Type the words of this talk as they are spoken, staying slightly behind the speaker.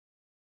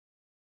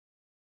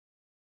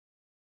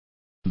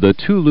The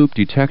two-loop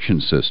detection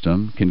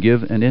system can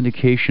give an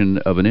indication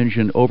of an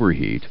engine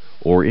overheat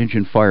or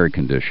engine fire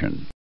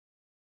condition.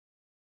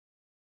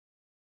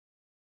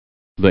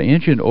 The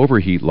engine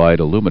overheat light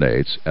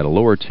illuminates at a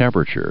lower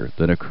temperature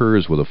than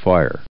occurs with a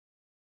fire.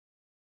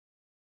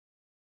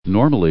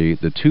 Normally,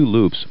 the two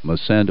loops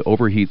must send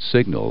overheat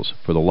signals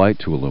for the light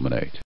to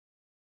illuminate.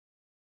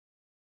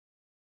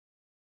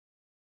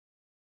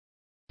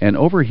 An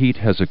overheat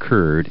has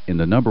occurred in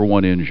the number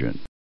 1 engine.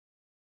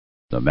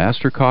 The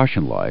master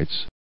caution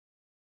lights,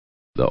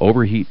 the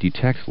overheat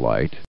detect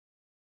light,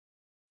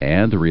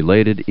 and the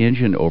related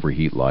engine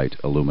overheat light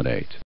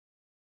illuminate.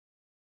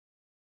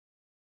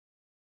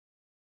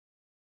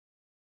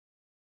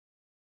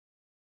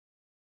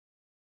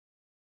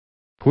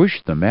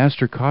 Push the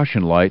master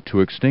caution light to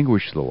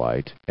extinguish the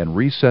light and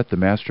reset the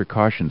master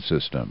caution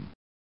system.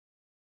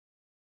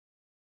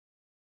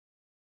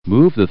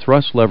 Move the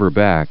thrust lever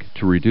back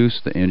to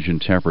reduce the engine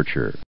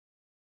temperature.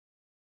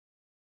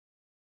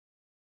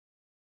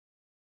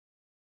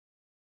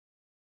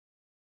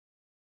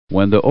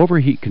 When the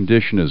overheat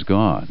condition is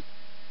gone,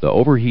 the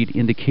overheat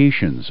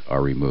indications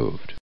are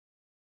removed.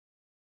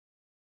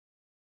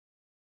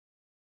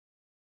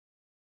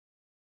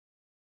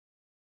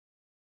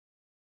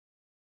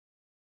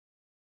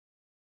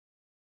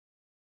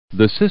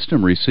 The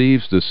system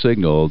receives the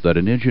signal that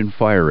an engine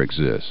fire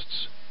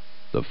exists.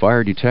 The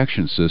fire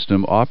detection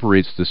system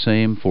operates the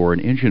same for an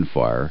engine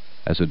fire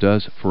as it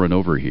does for an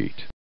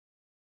overheat.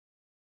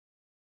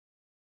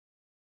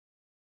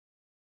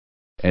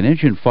 An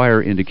engine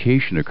fire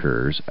indication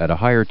occurs at a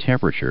higher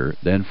temperature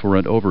than for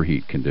an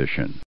overheat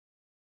condition.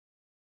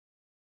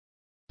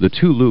 The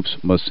two loops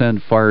must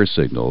send fire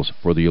signals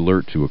for the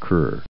alert to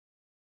occur.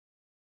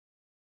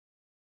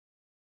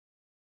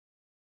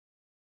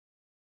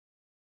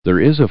 There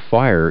is a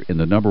fire in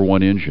the number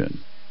 1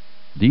 engine.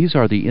 These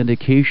are the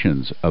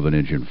indications of an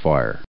engine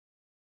fire.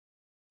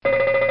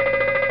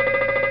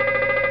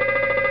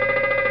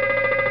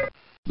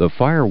 The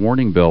fire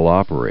warning bell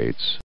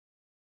operates.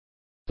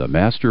 The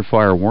master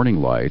fire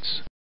warning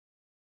lights,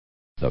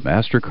 the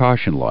master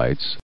caution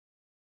lights,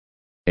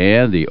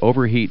 and the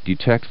overheat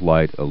detect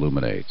light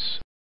illuminates.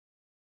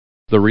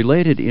 The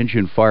related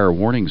engine fire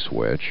warning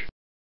switch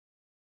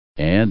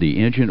and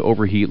the engine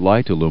overheat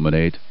light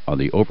illuminate on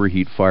the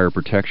overheat fire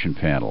protection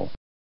panel.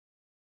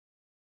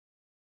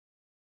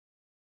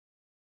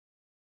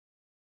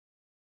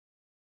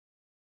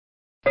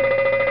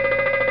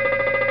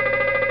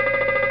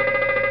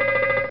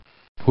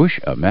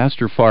 Push a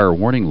master fire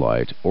warning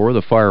light or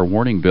the fire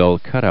warning bell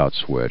cutout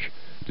switch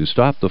to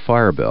stop the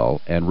fire bell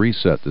and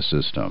reset the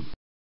system.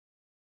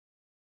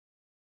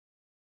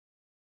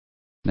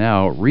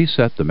 Now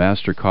reset the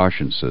master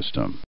caution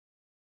system.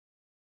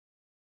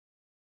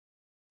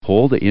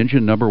 Pull the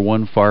engine number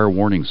 1 fire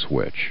warning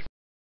switch.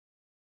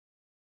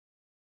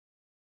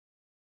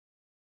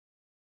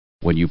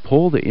 When you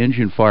pull the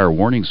engine fire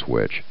warning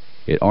switch,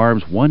 it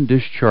arms one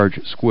discharge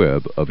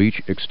squib of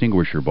each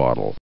extinguisher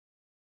bottle.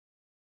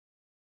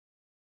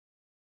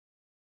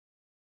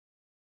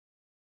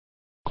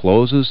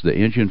 Closes the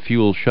engine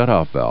fuel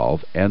shutoff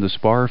valve and the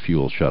spar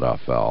fuel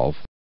shutoff valve.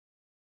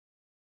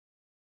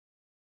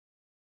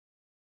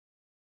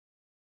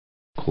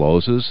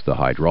 Closes the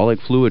hydraulic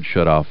fluid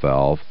shutoff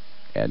valve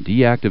and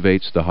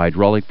deactivates the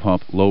hydraulic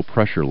pump low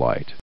pressure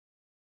light.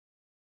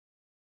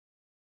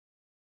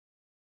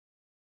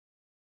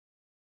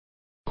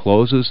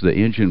 Closes the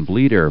engine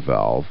bleed air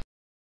valve.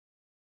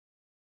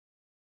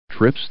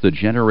 Trips the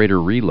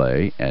generator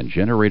relay and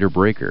generator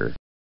breaker,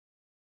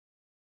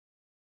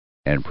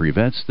 and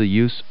prevents the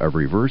use of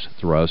reverse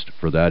thrust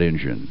for that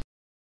engine.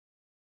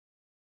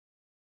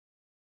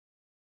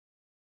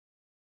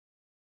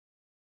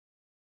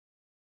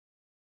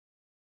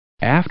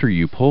 After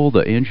you pull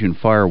the engine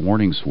fire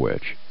warning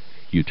switch,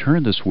 you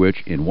turn the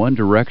switch in one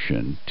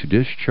direction to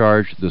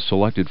discharge the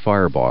selected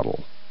fire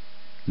bottle.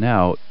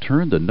 Now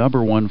turn the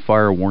number 1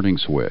 fire warning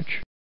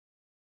switch.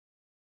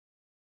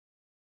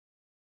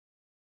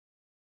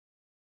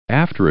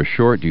 After a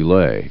short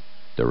delay,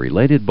 the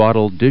related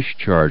bottle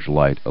discharge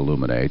light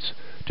illuminates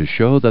to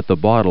show that the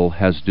bottle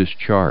has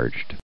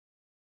discharged.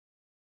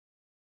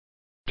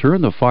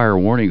 Turn the fire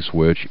warning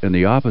switch in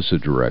the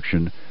opposite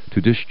direction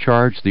to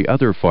discharge the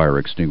other fire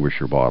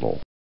extinguisher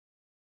bottle.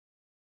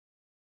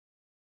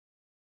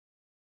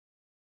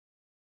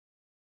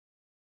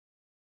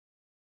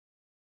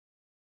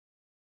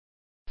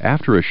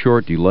 After a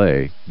short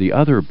delay, the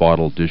other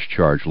bottle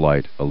discharge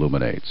light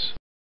illuminates.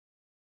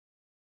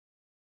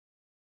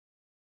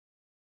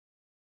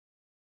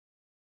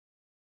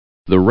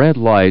 The red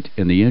light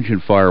in the engine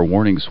fire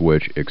warning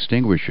switch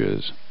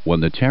extinguishes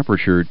when the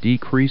temperature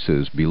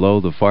decreases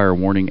below the fire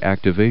warning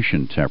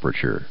activation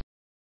temperature.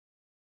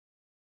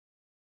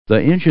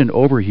 The engine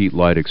overheat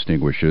light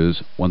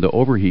extinguishes when the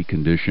overheat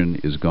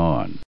condition is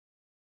gone.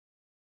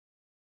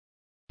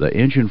 The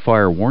engine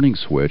fire warning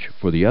switch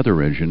for the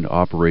other engine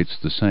operates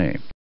the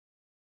same.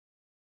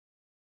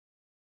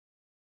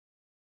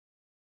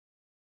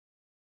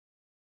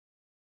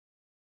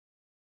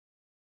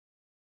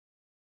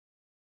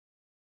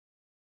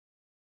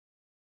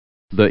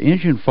 The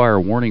engine fire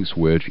warning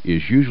switch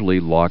is usually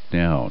locked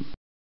down.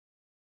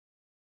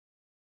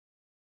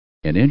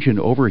 An engine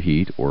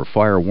overheat or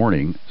fire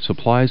warning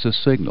supplies a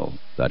signal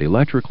that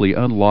electrically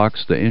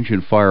unlocks the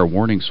engine fire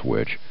warning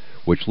switch,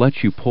 which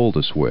lets you pull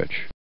the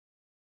switch.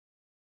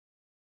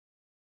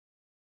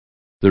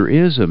 There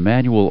is a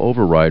manual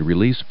override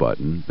release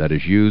button that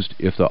is used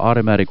if the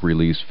automatic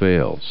release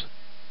fails.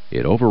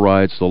 It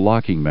overrides the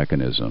locking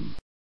mechanism.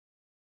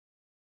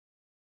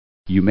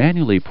 You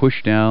manually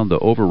push down the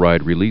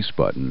override release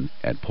button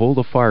and pull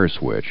the fire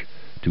switch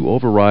to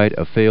override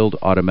a failed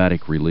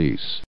automatic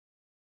release.